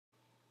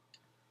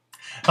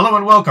Hello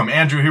and welcome.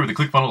 Andrew here with the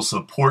Clickfunnels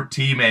support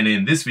team, and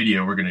in this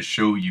video we're going to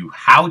show you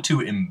how to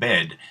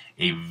embed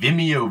a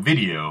Vimeo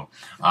video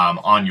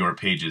on your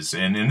pages.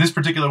 And in this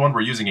particular one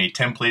we're using a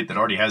template that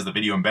already has the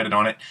video embedded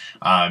on it.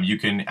 You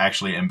can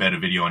actually embed a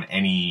video on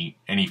any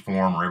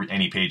form or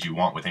any page you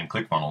want within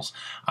Clickfunnels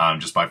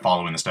just by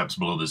following the steps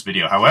below this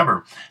video.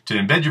 However, to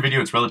embed your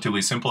video it's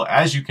relatively simple.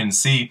 As you can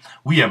see,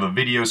 we have a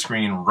video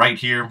screen right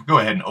here. Go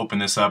ahead and open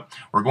this up.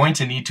 We're going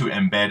to need to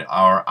embed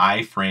our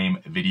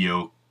iframe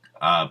video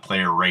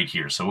player right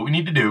here. So what we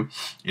need to do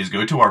is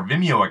go to our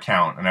Vimeo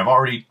account, and I've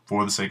already,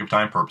 for the sake of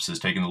time purposes,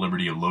 taken the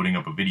liberty of loading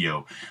up a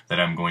video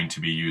that I'm going to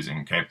be using.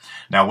 Okay.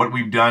 Now what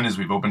we've done is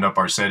we've opened up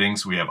our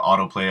settings. We have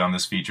autoplay on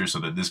this feature so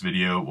that this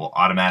video will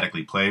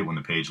automatically play when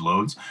the page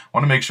loads.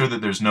 Want to make sure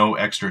that there's no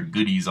extra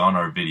goodies on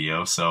our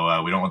video,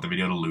 so we don't want the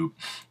video to loop.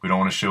 We don't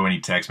want to show any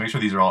text. Make sure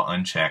these are all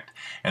unchecked.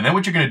 And then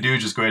what you're going to do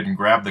is just go ahead and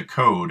grab the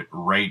code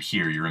right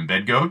here, your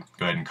embed code.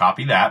 Go ahead and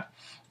copy that.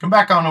 Come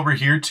back on over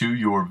here to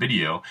your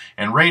video,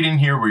 and right in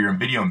here where your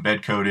video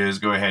embed code is,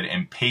 go ahead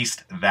and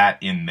paste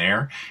that in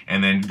there,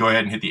 and then go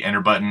ahead and hit the enter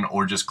button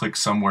or just click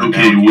somewhere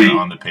down here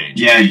on the page.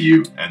 Yeah,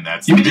 you. And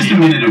that's Give me just a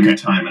minute of your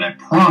time, and I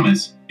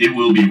promise it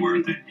will be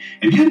worth it.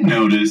 If you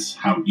notice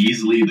how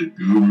easily the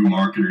guru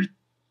marketers...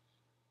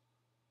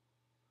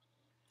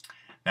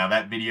 Now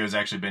that video has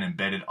actually been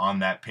embedded on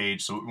that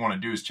page, so what we want to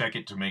do is check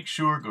it to make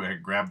sure. Go ahead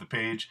and grab the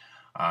page,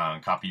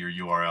 copy your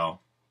URL,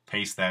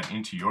 paste that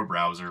into your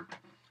browser,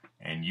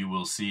 and you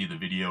will see the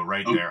video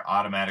right there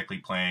automatically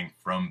playing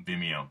from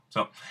Vimeo.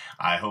 So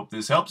I hope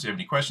this helps. If you have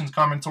any questions,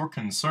 comments, or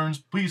concerns,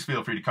 please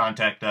feel free to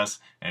contact us,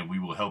 and we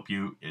will help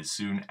you as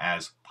soon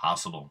as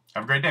possible.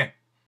 Have a great day.